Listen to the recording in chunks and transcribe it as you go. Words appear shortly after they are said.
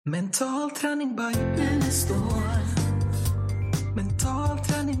Mental träning by Unestål. Mental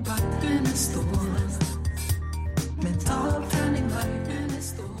träning by Unestål. Mental träning by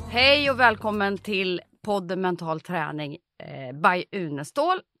Unestål. Hej och välkommen till podden Mental träning by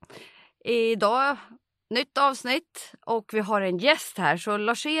Unestål. Idag nytt avsnitt och vi har en gäst här. Så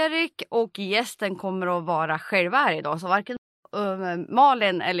Lars-Erik och gästen kommer att vara själva här idag. Så varken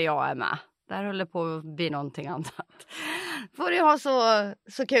Malin eller jag är med. Där håller på att bli någonting annat. Får du ha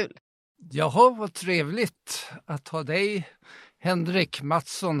så kul. Jaha, vad trevligt att ha dig, Henrik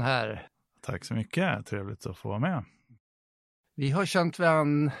Mattsson, här. Tack så mycket, trevligt att få vara med. Vi har känt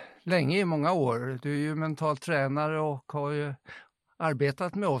varandra länge, i många år. Du är ju mental tränare och har ju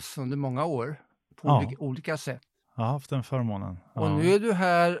arbetat med oss under många år på olika sätt. Jag har haft den förmånen. Ja. Och nu är du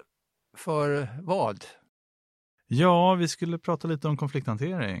här för vad? Ja, vi skulle prata lite om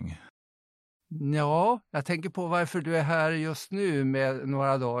konflikthantering. Ja, jag tänker på varför du är här just nu med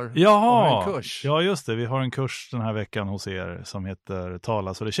några dagar. Jaha, en kurs. Ja just det. Vi har en kurs den här veckan hos er som heter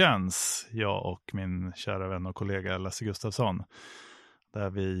Tala så det känns. Jag och min kära vän och kollega Lasse Gustafsson. Där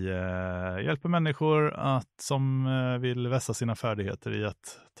vi hjälper människor som vill vässa sina färdigheter i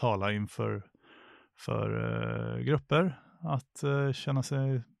att tala inför grupper. Att känna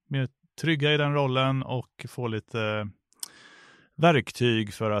sig mer trygga i den rollen och få lite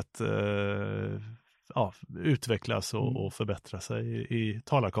verktyg för att utvecklas och förbättra sig i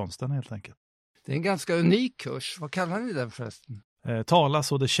talarkonsten helt enkelt. Det är en ganska unik kurs. Vad kallar ni den förresten? Tala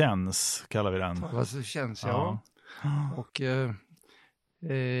så det känns kallar vi den. Tala så det känns, ja. Och är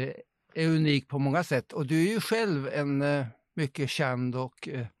unik på många sätt. Och du är ju själv en mycket känd och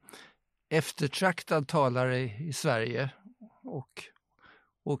eftertraktad talare i Sverige. Och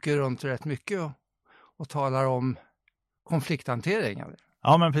åker runt rätt mycket och talar om konflikthantering.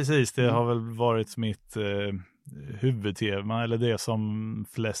 Ja men precis, det har väl varit mitt huvudtema eller det som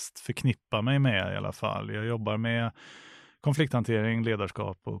flest förknippar mig med i alla fall. Jag jobbar med konflikthantering,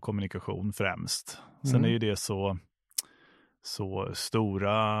 ledarskap och kommunikation främst. Sen är ju det så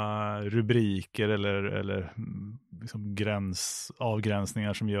stora rubriker eller liksom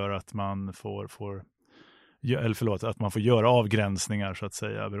avgränsningar som gör att man att man får göra avgränsningar så att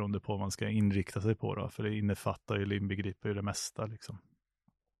säga beroende på vad man ska inrikta sig på då, för det innefattar ju, inbegriper ju det mesta liksom.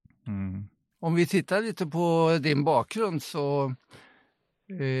 Om vi tittar lite på din bakgrund så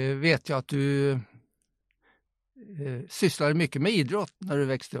vet jag att du sysslade mycket med idrott när du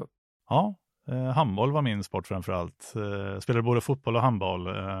växte upp. Ja, handboll var min sport framförallt. Spelade både fotboll och handboll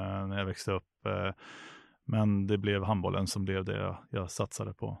när jag växte upp. Men det blev handbollen som blev det jag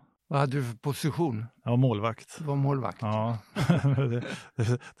satsade på. Vad hade du för position? Jag var målvakt. Du var målvakt? Ja,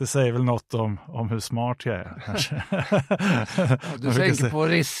 det säger väl något om hur smart jag är kanske. Ja, du tänker på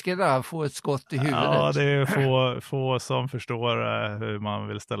riskerna att få ett skott i huvudet. Ja, det är få som förstår hur man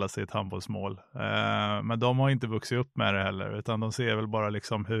vill ställa sig i ett handbollsmål. Men de har inte vuxit upp med det heller, utan de ser väl bara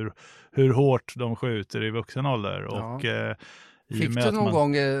liksom hur hårt de skjuter i vuxen ålder. Ja. Och, fick du någon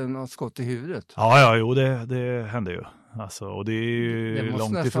gång något skott i huvudet? Ja, det hände ju. Alltså, och det är ju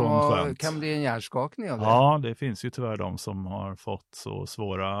långt ifrån skönt. Det kan bli en hjärnskakning av det. Ja, det finns ju tyvärr de som har fått så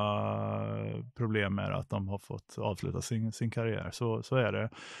svåra problem med att de har fått avsluta sin karriär. Så är det.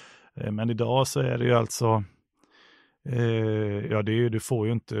 Men idag så är det ju alltså du får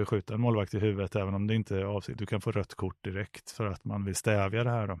ju inte skjuta en målvakt i huvudet även om det inte är avsikt. Du kan få rött kort direkt för att man vill stävja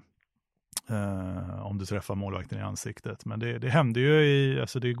det här då. Om du träffar målvakten i ansiktet. Men det händer ju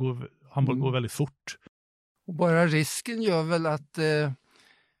handboll går väldigt fort. Och bara risken gör väl att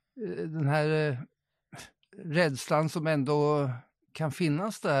den här rädslan som ändå kan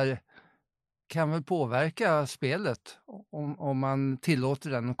finnas där kan väl påverka spelet om man tillåter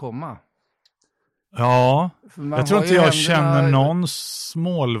den att komma. Ja, jag tror inte jag känner någon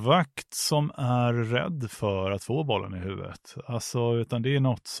målvakt som är rädd för att få bollen i huvudet. Alltså, utan det är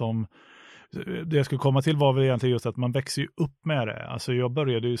något som det jag skulle komma till var väl egentligen just att man växer ju upp med det. Alltså jag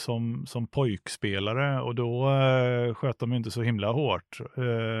började ju som pojkspelare och då sköt de ju inte så himla hårt.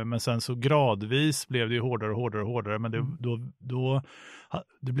 Men sen så gradvis blev det ju hårdare. Men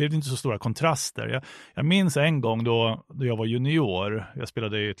det blev inte så stora kontraster. Jag minns en gång då jag var junior. Jag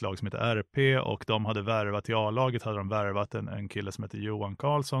spelade i ett lag som heter RP och de hade värvat i A-laget. Hade de värvat en kille som heter Johan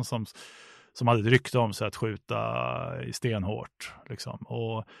Karlsson som hade ett rykte om sig att skjuta i stenhårt. Liksom.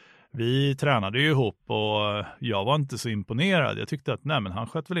 Och vi tränade ju ihop och jag var inte så imponerad. Jag tyckte att han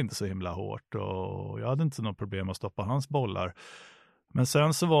sköt väl inte så himla hårt och jag hade inte något problem att stoppa hans bollar. Men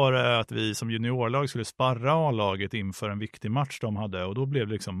sen så var det att vi som juniorlag skulle sparra A-laget inför en viktig match de hade och då blev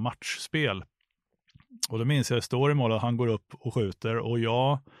det liksom matchspel. Och då minns jag står i mål och han går upp och skjuter och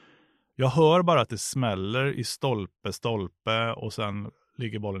jag hör bara att det smäller i stolpe och sen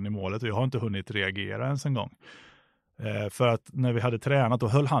ligger bollen i målet och jag har inte hunnit reagera ens en gång. För att när vi hade tränat då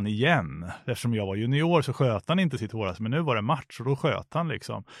höll han igen. Eftersom jag var junior så sköt han inte sitt hårdast, men nu var det match och då sköt han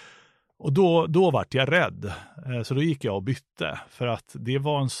liksom. Och då vart jag rädd. Så då gick jag och bytte för att det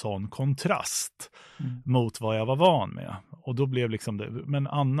var en sån kontrast mot vad jag var van med. Och då blev liksom det, men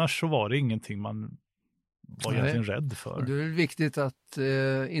annars så var det ingenting man var egentligen rädd för. Och det är viktigt att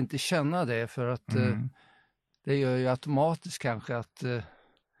inte känna det, för att det gör ju automatiskt kanske att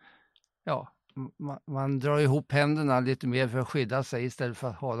man drar ihop händerna lite mer för att skydda sig istället för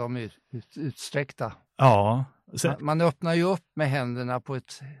att ha dem utsträckta. Ja. Man öppnar ju upp med händerna på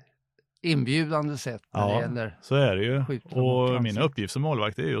ett inbjudande sätt när det gäller. Så är det ju. Och min uppgift som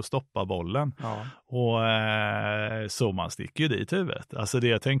målvakt är ju att stoppa bollen. Ja. Och så man sticker ju dit huvudet. Alltså det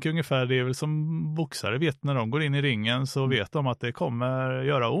jag tänker ungefär, det är väl som boxare vet när de går in i ringen så vet de att det kommer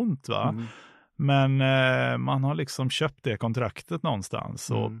göra ont va. Men man har liksom köpt det kontraktet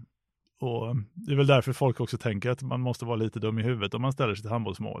någonstans och det är väl därför folk också tänker att man måste vara lite dum i huvudet om man ställer sig till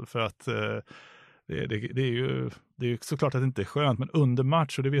handbollsmål, för att det är ju såklart att det inte är skönt, men under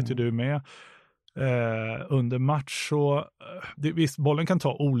match, och det vet ju du med, under match så visst, bollen kan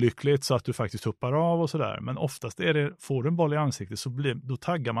ta olyckligt så att du faktiskt tuppar av och sådär, men oftast är det, får du en boll i ansiktet så då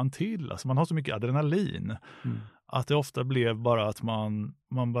taggar man till, alltså man har så mycket adrenalin att det ofta blev bara att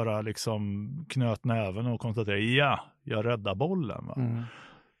man bara liksom knöt näven och konstaterade jag räddar bollen va.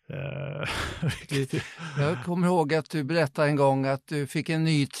 Jag kommer ihåg att du berättade en gång att du fick en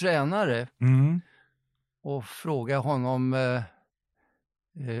ny tränare och frågade honom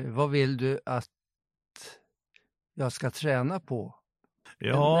vad vill du att jag ska träna på?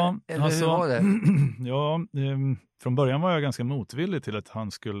 Ja, eller alltså, hur var det? Från början var jag ganska motvillig till att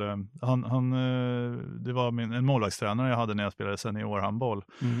han skulle, det var en målvaktstränare jag hade när jag spelade seniorhandboll.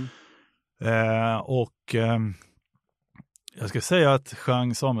 Jag ska säga att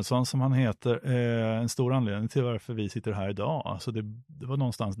Chang Samuelsson som han heter är en stor anledning till varför vi sitter här idag. Alltså det var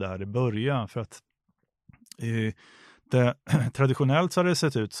någonstans där det började, för att traditionellt så har det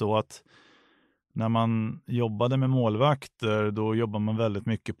sett ut så att när man jobbade med målvakter då jobbar man väldigt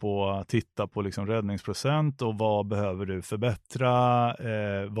mycket på att titta på liksom räddningsprocent och vad behöver du förbättra,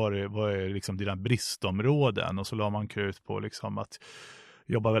 vad är liksom dina bristområden, och så la man krut på liksom att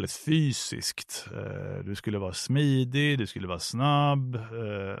jobba väldigt fysiskt. Du skulle vara smidig, du skulle vara snabb.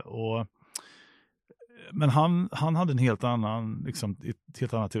 Men han hade en helt annan, liksom, ett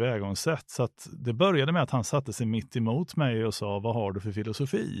helt annat tillvägagångssätt. Så att det började med att han satte sig mitt emot mig och sa, vad har du för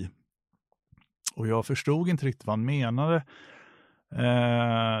filosofi? Och jag förstod inte riktigt vad han menade.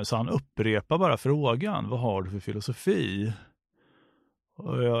 Så han upprepade bara frågan, vad har du för filosofi?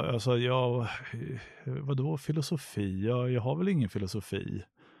 Och jag sa, vadå filosofi? Jag har väl ingen filosofi.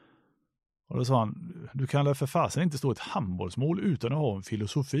 Och då sa han, du kan väl för fasen inte stå ett handbollsmål utan att ha en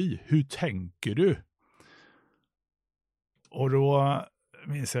filosofi. Hur tänker du? Och då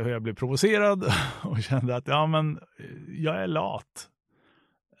minns jag hur jag blev provocerad och kände att jag är lat.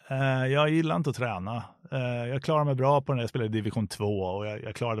 Jag gillar inte att träna. Jag klarar mig bra på när jag spelade i division 2 och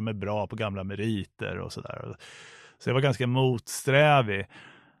jag klarade mig bra på gamla meriter och sådär. Så jag var ganska motsträvig.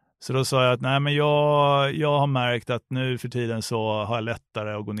 Så då sa jag att nej, men jag har märkt att nu för tiden så har jag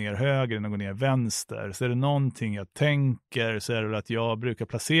lättare att gå ner höger än att gå ner vänster. Så är det någonting jag tänker så är det att jag brukar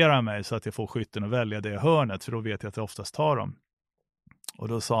placera mig så att jag får skytten att välja det hörnet, för då vet jag att jag oftast tar dem. Och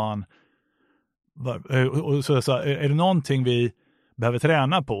då sa han, och så jag sa, är det någonting vi behöver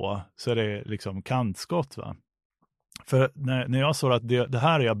träna på så är det liksom kantskott va. För när jag sa att det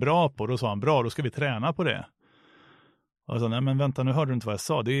här är jag bra på, då sa han bra, då ska vi träna på det. Och jag sa, nej men vänta, nu hörde du inte vad jag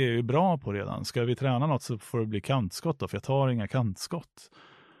sa, det är ju bra på redan. Ska vi träna något så får det bli kantskott då, för jag tar inga kantskott.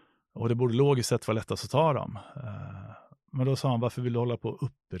 Och det borde logiskt sett vara lättast att ta dem. Men då sa han, varför vill du hålla på och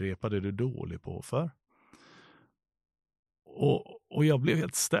upprepa det du är dålig på för? Och jag blev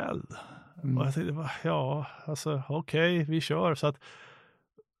helt ställd. Och jag tänkte, okej, vi kör. Så att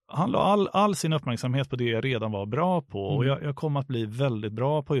han la all sin uppmärksamhet på det jag redan var bra på. Och jag kom att bli väldigt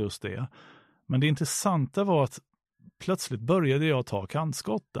bra på just det. Men det intressanta var att plötsligt började jag ta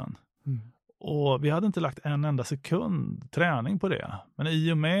kantskotten. Och vi hade inte lagt en enda sekund träning på det. Men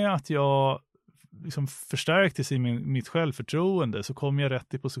i och med att jag liksom förstärktes i mitt självförtroende så kom jag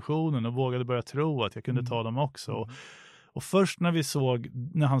rätt i positionen och vågade börja tro att jag kunde ta dem också. Och först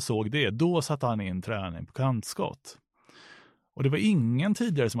när han såg det, då satte han in träning på kantskott. Och det var ingen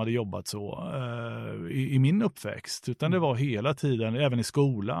tidigare som hade jobbat så i min uppväxt. Utan det var hela tiden, även i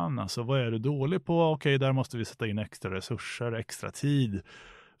skolan. Alltså vad är du dålig på? Okej, där måste vi sätta in extra resurser, extra tid.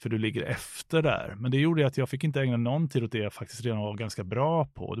 För du ligger efter där. Men det gjorde att jag fick inte ägna någon tid åt det jag faktiskt redan var ganska bra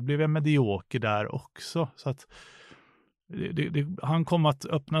på. Då blev jag medioker där också. Så att han kom att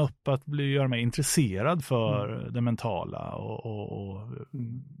öppna upp att göra mig intresserad för det mentala och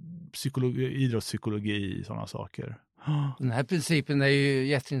idrottspsykologi, sådana saker. Den här principen är ju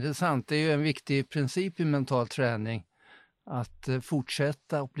jätteintressant. Det är ju en viktig princip i mental träning. Att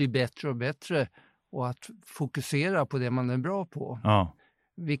fortsätta och bli bättre och bättre och att fokusera på det man är bra på. Ja.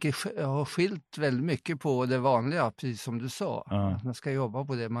 Vilket har skilt väldigt mycket på det vanliga, precis som du sa. Ja. Att man ska jobba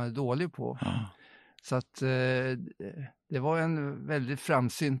på det man är dålig på. Ja. Så att det var en väldigt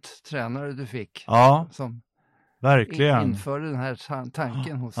framsynt tränare du fick. Ja, som verkligen. Införde den här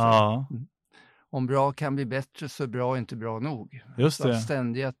tanken hos dig. Ja. Om bra kan bli bättre så är bra inte bra nog. Just det.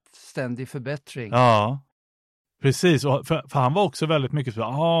 Ständig förbättring. Ja, precis. För han var också väldigt mycket så,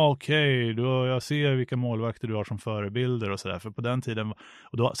 okej, jag ser vilka målvakter du har som förebilder och sådär. För på den tiden,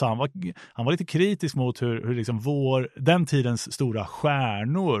 så han var lite kritisk mot hur liksom den tidens stora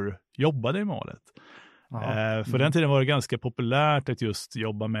stjärnor jobbade i målet. För den tiden var det ganska populärt att just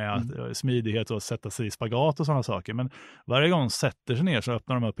jobba med smidighet och sätta sig i spagat och sådana saker. Men varje gång de sätter sig ner så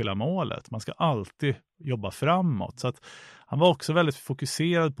öppnar de upp hela målet. Man ska alltid jobba framåt. Så att han var också väldigt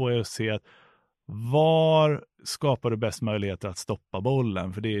fokuserad på att se att var skapar du bäst möjligheter att stoppa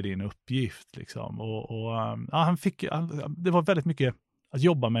bollen? För det är din uppgift. Liksom. Det var väldigt mycket att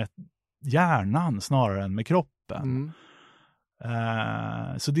jobba med hjärnan snarare än med kroppen.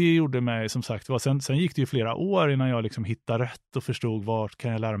 Så det gjorde mig, som sagt, sen gick det ju flera år innan jag liksom hittade rätt och förstod vart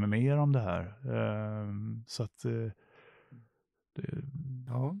kan jag lära mig mer om det här. Så att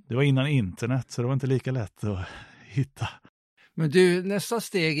det var innan internet, så det var inte lika lätt att hitta. Men du, nästa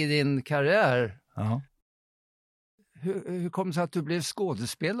steg i din karriär, ja. Hur kom det sig att du blev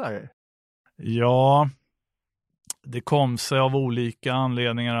skådespelare? Ja, det kom sig av olika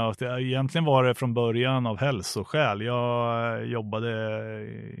anledningar. Egentligen var det från början av hälsoskäl. Jag jobbade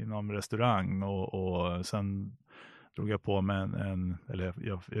inom restaurang och sen drog jag på med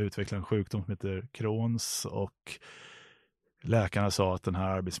jag utvecklade en sjukdom som heter Crohns, och läkarna sa att den här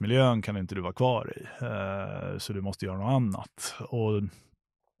arbetsmiljön kan inte du vara kvar i. Så du måste göra något annat.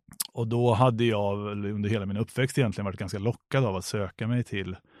 Och då hade jag under hela min uppväxt egentligen varit ganska lockad av att söka mig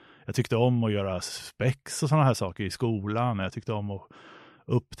till. Jag tyckte om att göra spex och sådana här saker i skolan. Jag tyckte om att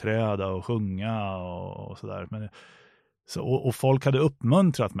uppträda och sjunga och sådär. Och folk hade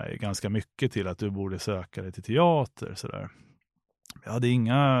uppmuntrat mig ganska mycket till att du borde söka dig till teater. Sådär. Jag hade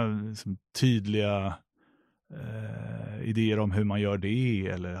inga liksom, tydliga idéer om hur man gör det.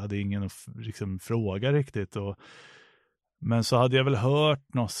 Eller hade ingen liksom, fråga riktigt. Men så hade jag väl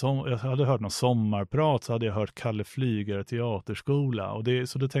hört någon sommarprat, så hade jag hört Kalle Flygare teaterskola.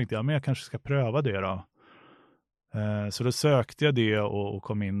 Så då tänkte jag, men jag kanske ska pröva det då. Så då sökte jag det och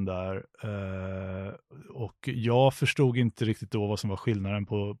kom in där. Och jag förstod inte riktigt då vad som var skillnaden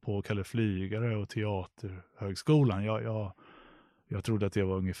på Kalle Flygare och teaterhögskolan. Jag trodde att det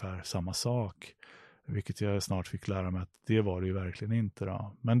var ungefär samma sak. Vilket jag snart fick lära mig att det var det ju verkligen inte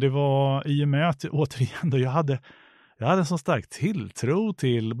då. Men det var i och med att återigen då jag hade en så stark tilltro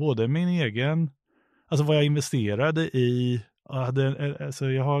till både min egen, alltså vad jag investerade i.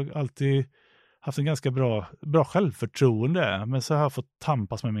 Jag har alltid haft en ganska bra självförtroende, men så har jag fått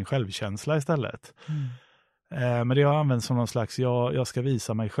tampas med min självkänsla istället. Men det har använts som någon slags, jag ska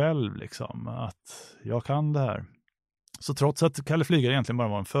visa mig själv liksom, att jag kan det här. Så trots att Kalle Flygare egentligen bara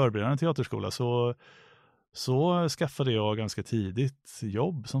var en förberedande teaterskola så skaffade jag ganska tidigt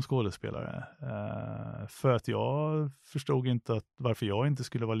jobb som skådespelare. För att jag förstod inte varför jag inte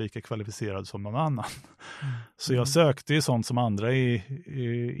skulle vara lika kvalificerad som någon annan. Så jag sökte ju sånt som andra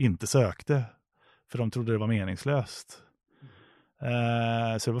inte sökte. För de trodde det var meningslöst.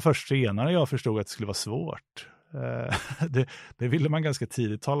 Så det var först senare jag förstod att det skulle vara svårt. Det ville man ganska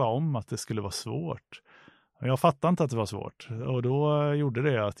tidigt tala om, att det skulle vara svårt. Och jag fattade inte att det var svårt. Och då gjorde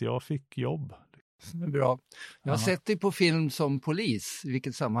det att jag fick jobb. Bra. Jag har sett dig på film som polis. I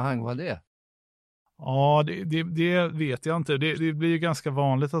vilket sammanhang var det? Ja, det vet jag inte. Det blir ju ganska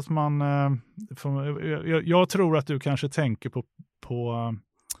vanligt att man... Jag tror att du kanske tänker på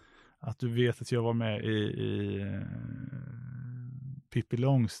att du vet att jag var med i Pippi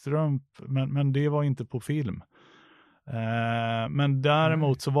Långstrump. Men det var inte på film. Men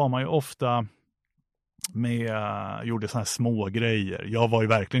däremot så var man ju ofta... gjorde såna här små grejer. Jag var ju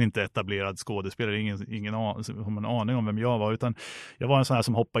verkligen inte etablerad skådespelare, ingen har en aning om vem jag var, utan jag var en sån här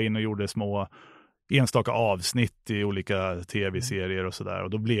som hoppade in och gjorde små enstaka avsnitt i olika tv-serier och sådär, och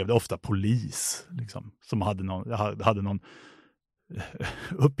då blev det ofta polis liksom, som hade någon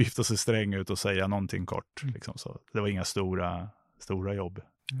uppgift att se sträng ut och säga någonting kort liksom, så det var inga stora jobb.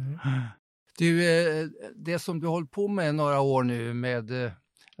 Du, det som du håller på med några år nu med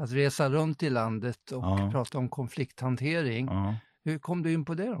att resa runt i landet och prata om konflikthantering. Ja. Hur kom du in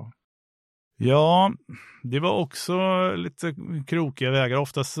på det då? Ja, det var också lite krokiga vägar.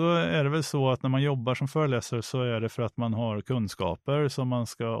 Oftast så är det väl så att när man jobbar som föreläsare så är det för att man har kunskaper som man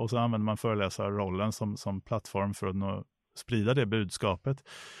ska, och så använder man föreläsarrollen som plattform för att sprida det budskapet.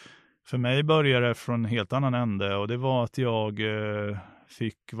 För mig började det från en helt annan ände, och det var att jag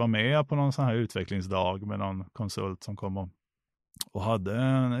fick vara med på någon sån här utvecklingsdag med någon konsult som kom och hade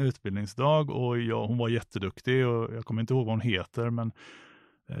en utbildningsdag, och hon var jätteduktig, och jag kommer inte ihåg vad hon heter, men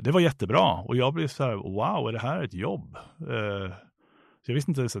det var jättebra, och jag blev så här: wow, är det här ett jobb? Så jag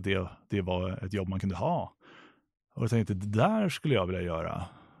visste inte ens att det var ett jobb man kunde ha. Och jag tänkte, det där skulle jag vilja göra.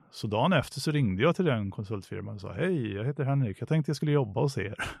 Så dagen efter så ringde jag till den konsultfirman och sa: hej, jag heter Henrik, jag tänkte jag skulle jobba hos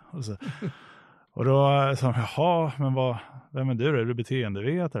er. Och då sa jag: jaha, men vem är du? Är du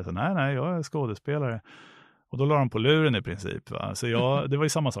beteendevetare? Så, nej, jag är skådespelare. Och då la de på luren i princip. Va? Så det var ju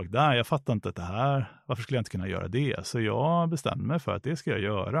samma sak där. Jag fattade inte att det här, varför skulle jag inte kunna göra det? Så jag bestämde mig för att det ska jag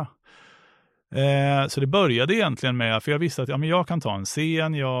göra. Så det började egentligen med, för jag visste att jag kan ta en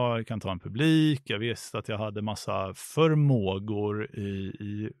scen, jag kan ta en publik. Jag visste att jag hade massa förmågor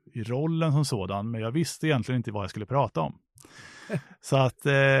i rollen som sådan, men jag visste egentligen inte vad jag skulle prata om. Så att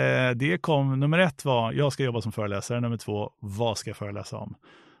det kom, nummer 1 var, jag ska jobba som föreläsare. Nummer 2, vad ska jag föreläsa om?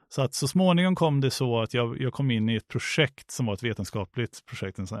 Så att så småningom kom det så att jag kom in i ett projekt som var ett vetenskapligt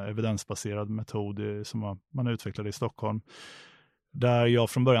projekt, en sån här evidensbaserad metod som man utvecklade i Stockholm. Där jag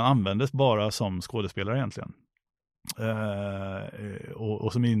från början användes bara som skådespelare egentligen.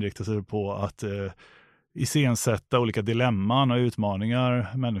 Och som inriktade sig på att iscensätta olika dilemman och utmaningar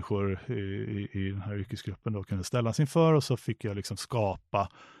människor i den här yrkesgruppen då kunde ställas inför. Och så fick jag liksom skapa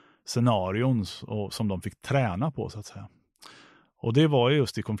scenarion som de fick träna på, så att säga. Och det var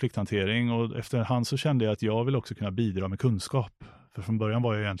just i konflikthantering, och efterhand så kände jag att jag vill också kunna bidra med kunskap. För från början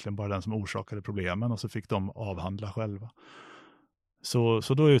var jag egentligen bara den som orsakade problemen, och så fick de avhandla själva. Så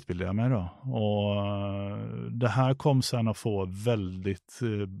då utbildade jag mig då. Och det här kom sen att få väldigt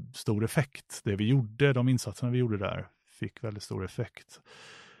stor effekt. Det vi gjorde, de insatserna vi gjorde där fick väldigt stor effekt.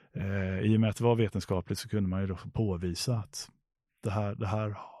 I och med att det var vetenskapligt så kunde man ju då påvisa att det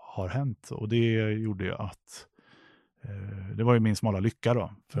här har hänt. Och det gjorde ju att det var ju min smala lycka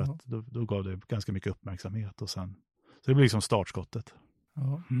då. För att då gav det ganska mycket uppmärksamhet. Så det blev liksom startskottet.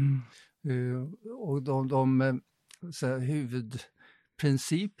 Ja. Och de så här,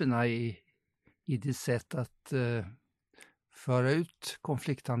 huvudprinciperna i ditt sätt att föra ut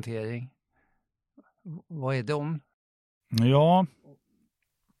konflikthantering, vad är de? Ja,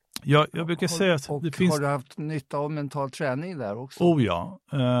 jag brukar säga att det finns... Har du haft nytta av mental träning där också? Oh ja,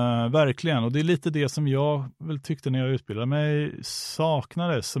 verkligen. Och det är lite det som jag väl tyckte när jag utbildade mig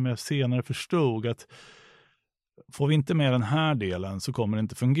saknades, som jag senare förstod, att får vi inte med den här delen så kommer det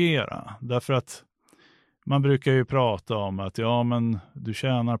inte fungera. Därför att man brukar ju prata om att men du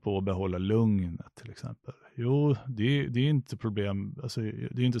tjänar på att behålla lugnet till exempel. Jo, det är inte problem. Alltså,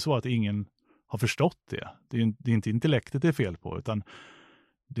 det är inte så att ingen har förstått det. Det är inte intellektet det är fel på, utan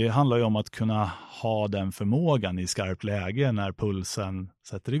det handlar ju om att kunna ha den förmågan i skarpt läge när pulsen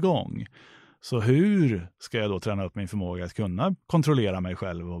sätter igång. Så hur ska jag då träna upp min förmåga att kunna kontrollera mig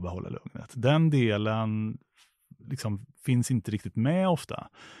själv och behålla lugnet? Den delen liksom finns inte riktigt med ofta.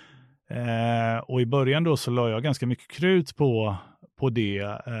 Och i början då så la jag ganska mycket krut på det,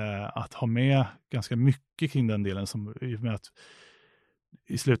 att ha med ganska mycket kring den delen, som i och med att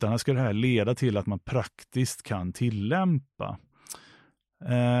i slutändan ska det här leda till att man praktiskt kan tillämpa.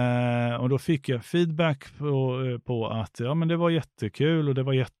 Och då fick jag feedback på att men det var jättekul och det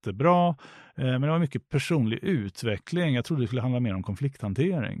var jättebra, men det var mycket personlig utveckling. Jag trodde det skulle handla mer om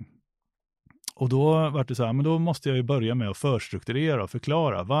konflikthantering. Och då var det så här, men då måste jag ju börja med att förstrukturera och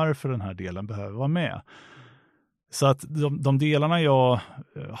förklara varför den här delen behöver vara med. Så att de delarna jag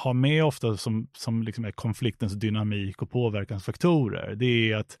har med ofta som liksom är konfliktens dynamik och påverkansfaktorer,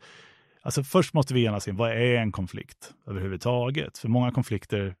 det är att alltså först måste vi enas om vad är en konflikt överhuvudtaget. För många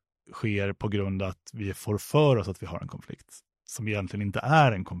konflikter sker på grund av att vi får för oss att vi har en konflikt som egentligen inte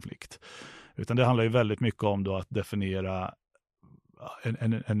är en konflikt. Utan det handlar ju väldigt mycket om då att definiera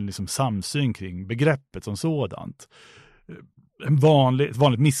en liksom samsyn kring begreppet som sådant. Ett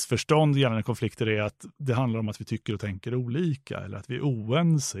vanligt missförstånd gällande konflikter är att det handlar om att vi tycker och tänker olika eller att vi är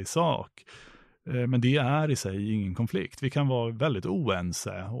oense i sak. Men det är i sig ingen konflikt. Vi kan vara väldigt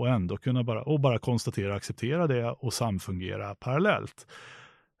oense och ändå kunna bara konstatera och acceptera det och samfungera parallellt.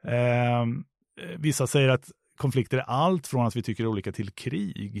 Vissa säger att konflikter är allt från att vi tycker olika till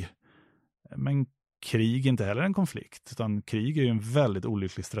krig. Men krig är inte heller en konflikt, utan krig är ju en väldigt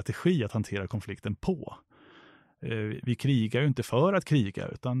olycklig strategi att hantera konflikten på. Vi krigar ju inte för att kriga,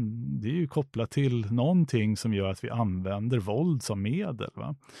 utan det är ju kopplat till någonting som gör att vi använder våld som medel.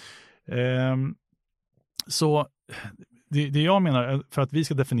 Va? Så det jag menar, för att vi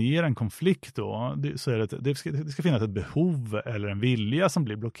ska definiera en konflikt då, så är det ska finnas ett behov eller en vilja som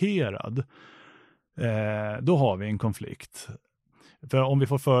blir blockerad. Då har vi en konflikt. För om vi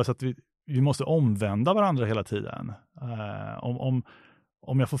får för oss att vi måste omvända varandra hela tiden.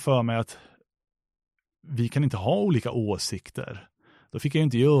 Om jag får för mig att vi kan inte ha olika åsikter, då fick jag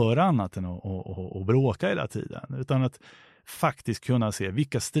inte göra annat än att bråka hela tiden. Utan att faktiskt kunna se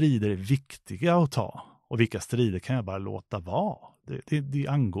vilka strider är viktiga att ta och vilka strider kan jag bara låta vara. Det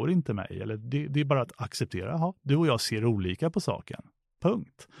angår inte mig. Eller det är bara att acceptera. Du och jag ser olika på saken.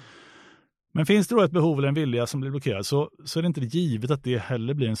 Punkt. Men finns det då ett behov eller en vilja som blir blockerad, så är det inte givet att det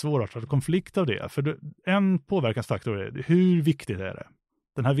heller blir en svårartad konflikt av det. För en påverkansfaktor är hur viktigt är det?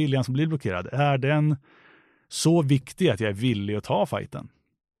 Den här viljan som blir blockerad, är den så viktig att jag är villig att ta fighten?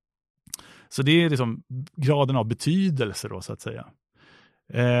 Så det är liksom graden av betydelse då, så att säga.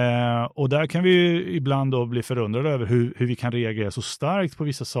 Och där kan vi ibland då bli förundrade över hur vi kan reagera så starkt på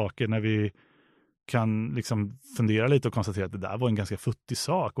vissa saker när vi kan liksom fundera lite och konstatera att det där var en ganska futtig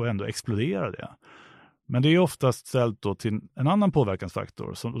sak och ändå explodera det. Men det är oftast ställt då till en annan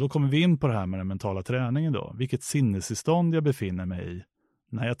påverkansfaktor. Och då kommer vi in på det här med den mentala träningen då. Vilket sinnestillstånd jag befinner mig i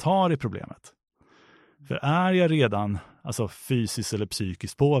när jag tar i problemet. För är jag redan fysiskt eller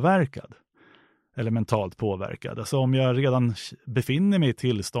psykiskt påverkad? Eller mentalt påverkad? Alltså om jag redan befinner mig i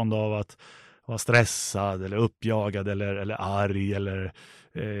tillstånd av att vara stressad eller uppjagad eller arg, eller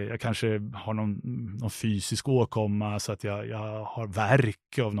jag kanske har någon fysisk åkomma så att jag har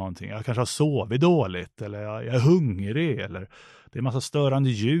värk av någonting. Jag kanske har sovit dåligt, eller jag är hungrig, eller det är en massa störande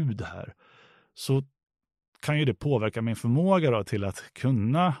ljud här. Så kan ju det påverka min förmåga då till att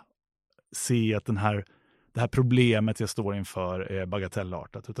kunna se att det här problemet jag står inför är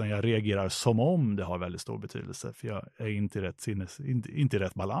bagatellartat, utan jag reagerar som om det har väldigt stor betydelse, för jag är inte i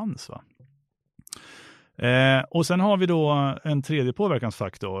rätt balans. Va? Och sen har vi då en tredje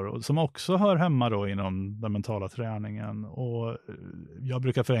påverkansfaktor som också hör hemma då inom den mentala träningen, och jag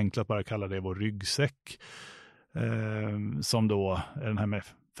brukar förenklat bara kalla det vår ryggsäck, som då är den här med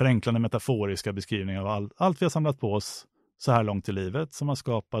förenklande metaforiska beskrivningen av allt vi har samlat på oss så här långt i livet som har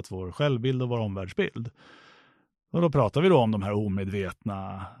skapat vår självbild och vår omvärldsbild. Och då pratar vi då om de här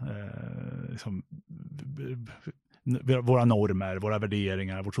omedvetna våra normer, våra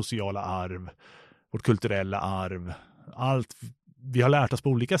värderingar, vårt sociala arv, vårt kulturella arv. Allt vi har lärt oss på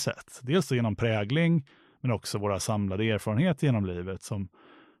olika sätt. Dels genom prägling, men också våra samlade erfarenheter genom livet som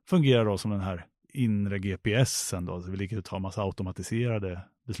fungerar då som den här inre GPSen då. Vi ligger och tar en massa automatiserade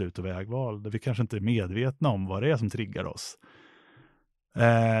beslut och vägval där vi kanske inte är medvetna om vad det är som triggar oss.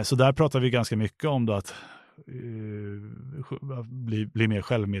 Så där pratar vi ganska mycket om då att bli mer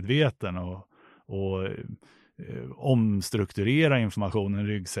självmedveten och omstrukturera informationen i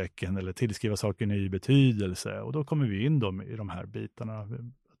ryggsäcken eller tillskriva saker ny betydelse. Och då kommer vi in då i de här bitarna.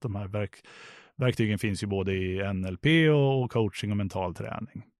 De här verktygen finns ju både i NLP och coaching och mental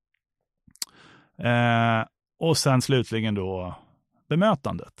träning. Och sen slutligen då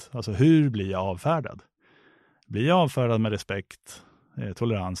bemötandet. Alltså hur blir jag avfärdad? Blir jag avfärdad med respekt,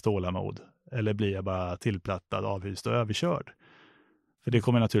 tolerans, tålamod? Eller blir jag bara tillplattad, avhyst och överkörd? För det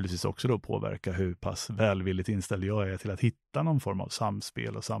kommer naturligtvis också då påverka hur pass välvilligt inställd jag är till att hitta någon form av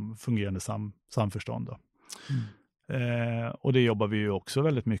samspel och fungerande samförstånd. Då. Och det jobbar vi ju också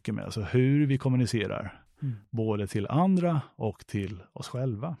väldigt mycket med. Alltså hur vi kommunicerar. Både till andra och till oss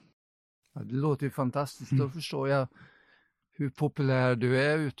själva. Ja, det låter ju fantastiskt. Då förstår jag hur populär du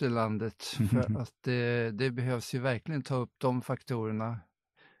är ute i landet. För att det behövs ju verkligen ta upp de faktorerna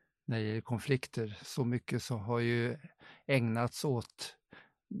när det gäller konflikter. Så mycket så har ju ägnats åt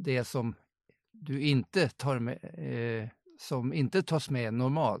det som du inte tar med, som inte tas med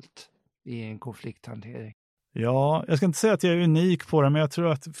normalt i en konflikthantering. Ja, jag ska inte säga att jag är unik på det, men jag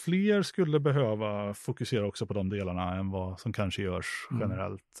tror att fler skulle behöva fokusera också på de delarna än vad som kanske görs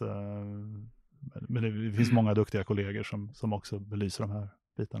generellt. Men det finns många duktiga kollegor som också belyser de här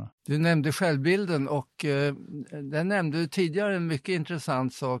bitarna. Du nämnde självbilden, och den nämnde du tidigare en mycket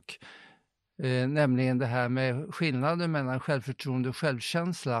intressant sak, nämligen det här med skillnaden mellan självförtroende och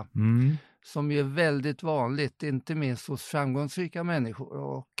självkänsla, som är väldigt vanligt, inte minst hos framgångsrika människor.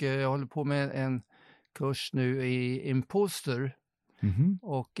 Och jag håller på med en kurs nu i imposter,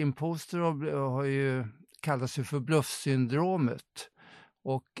 och imposter har ju kallats för bluffsyndromet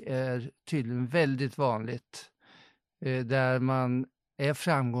och är tydligen väldigt vanligt, där man är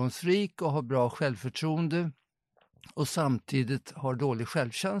framgångsrik och har bra självförtroende och samtidigt har dålig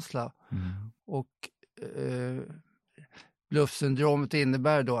självkänsla. Och bluffsyndromet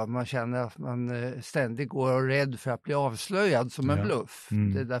innebär då att man känner att man ständigt går och är rädd för att bli avslöjad som en bluff.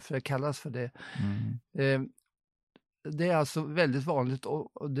 Det är därför det kallas för det. Det är alltså väldigt vanligt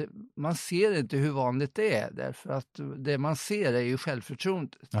och man ser inte hur vanligt det är, därför att det man ser är ju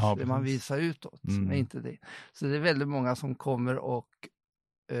självförtroendet. Det man visar utåt, men inte det. Så det är väldigt många som kommer och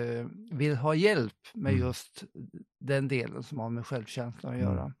vill ha hjälp med just den delen som har med självkänslan att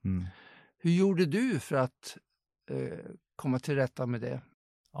göra. Hur gjorde du för att komma till rätta med det?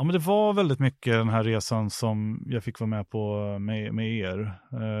 Ja, men det var väldigt mycket den här resan som jag fick vara med på med er.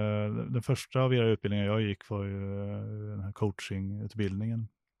 Den första av era utbildningar jag gick var ju den här coachingutbildningen.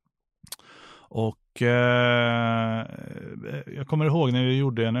 Och jag kommer ihåg när vi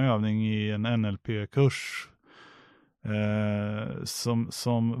gjorde en övning i en NLP-kurs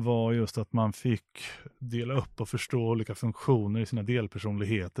som var just att man fick dela upp och förstå olika funktioner i sina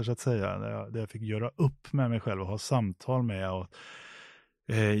delpersonligheter, så att säga. Där jag fick göra upp med mig själv och ha samtal med och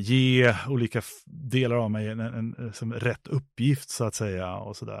ge olika delar av mig en rätt uppgift, så att säga,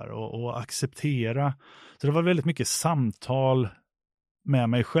 och sådär, och acceptera. Så det var väldigt mycket samtal med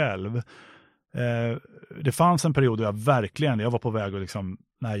mig själv. Det fanns en period då jag var på väg och liksom,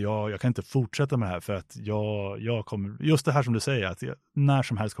 nej, jag kan inte fortsätta med det här, för att jag kommer, just det här som du säger, att när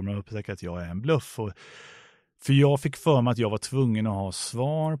som helst kommer jag upptäcka att jag är en bluff. För jag fick för mig att jag var tvungen att ha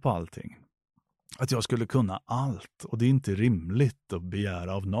svar på allting. Att jag skulle kunna allt, och det är inte rimligt att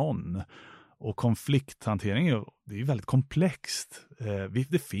begära av någon. Och konflikthantering, det är väldigt komplext.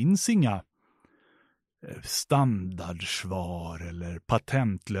 Det finns inga standardsvar eller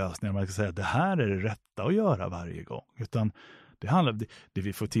patentlösningar. Man kan säga att det här är det rätta att göra varje gång. Utan det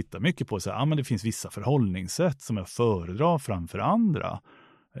vi får titta mycket på, så men det finns vissa förhållningssätt som jag föredrar framför andra.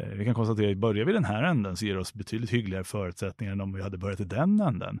 Vi kan konstatera att börjar vi den här änden så ger det oss betydligt hyggligare förutsättningar än om vi hade börjat i den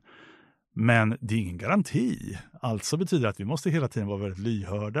änden. Men det är ingen garanti. Alltså betyder det att vi måste hela tiden vara väldigt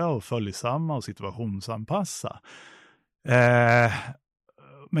lyhörda och följsamma och situationsanpassa.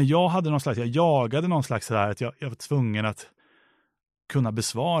 Men jag jagade någon slags sådär att jag var tvungen att kunna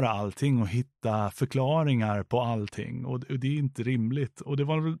besvara allting och hitta förklaringar på allting. Och det är inte rimligt. Och det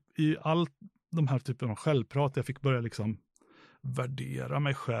var väl i allt de här typen av självprat jag fick börja liksom värdera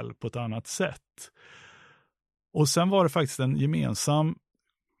mig själv på ett annat sätt. Och sen var det faktiskt en gemensam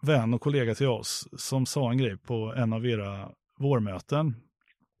vän och kollega till oss som sa en grej på en av era vårmöten,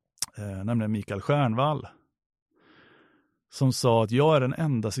 nämligen Mikael Stjernvall, som sa att jag är den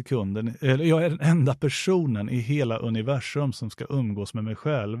enda personen i hela universum som ska umgås med mig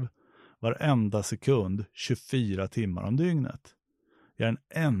själv varenda sekund 24 timmar om dygnet. Jag är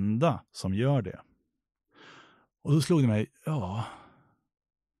den enda som gör det. Och då slog det mig,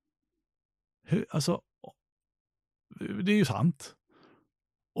 det är ju sant.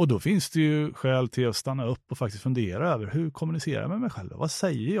 Och då finns det ju skäl till att stanna upp och faktiskt fundera över hur kommunicerar jag med mig själv? Vad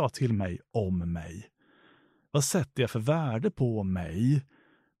säger jag till mig om mig? Vad sätter jag för värde på mig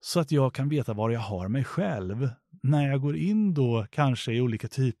så att jag kan veta var jag har mig själv när jag går in då kanske i olika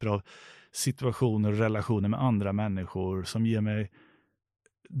typer av situationer och relationer med andra människor som ger mig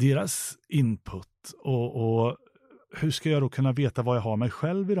deras input, och hur ska jag då kunna veta var jag har mig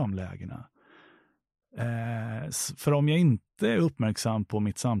själv i de lägena? För om jag inte är uppmärksam på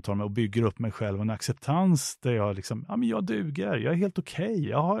mitt samtal med och bygger upp mig själv och en acceptans där jag liksom, men jag duger, jag är helt okej.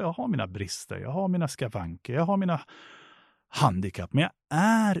 Jag har mina brister, jag har mina skavanker, jag har mina handikapp, men jag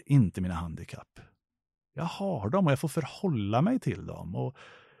är inte mina handikapp. Jag har dem och jag får förhålla mig till dem och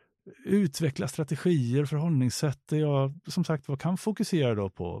utveckla strategier och förhållningssätt där jag som sagt vad kan fokusera då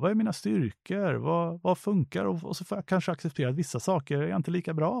på. Vad är mina styrkor? Vad funkar? Och så får jag kanske acceptera att vissa saker är jag inte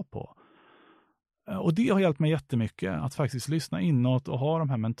lika bra på. Och det har hjälpt mig jättemycket att faktiskt lyssna inåt och ha de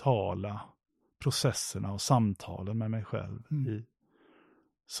här mentala processerna och samtalen med mig själv.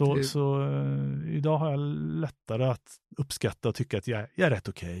 Så idag har jag lättare att uppskatta och tycka att jag är rätt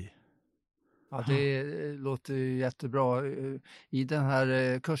okej. Ja, det låter jättebra. I den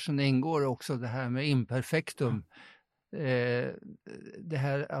här kursen ingår också det här med imperfektum. Det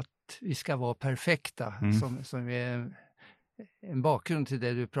här att vi ska vara perfekta som är en bakgrund till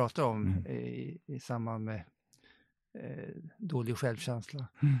det du pratar om i samband med dålig självkänsla.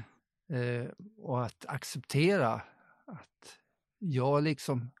 Och att acceptera att jag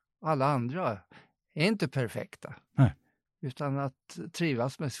liksom alla andra är inte perfekta. Nej. Utan att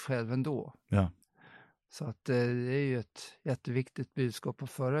trivas med sig själv ändå. Ja. Så att det är ju ett jätteviktigt budskap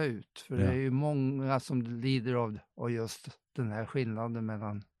att föra ut. För det är ju många som lider av just den här skillnaden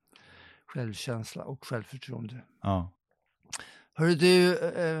mellan självkänsla och självförtroende. Ja. Hörru du,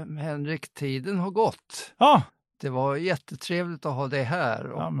 Henrik, tiden har gått. Ja. Det var jättetrevligt att ha dig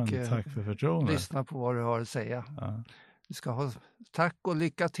här och tack för förtroendet. Lyssna på vad du har att säga. Ja. Du ska ha tack och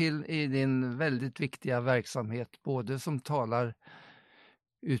lycka till i din väldigt viktiga verksamhet, både som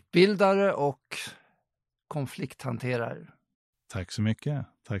talarutbildare och konflikthanterare. Tack så mycket.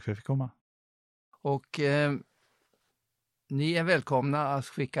 Tack för att jag fick komma. Och ni är välkomna att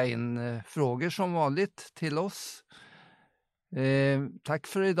skicka in frågor som vanligt till oss. Tack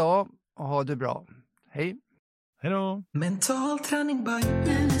för idag och ha det bra. Hej! Hej då! Mental träning by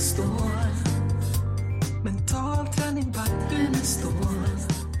Unestål.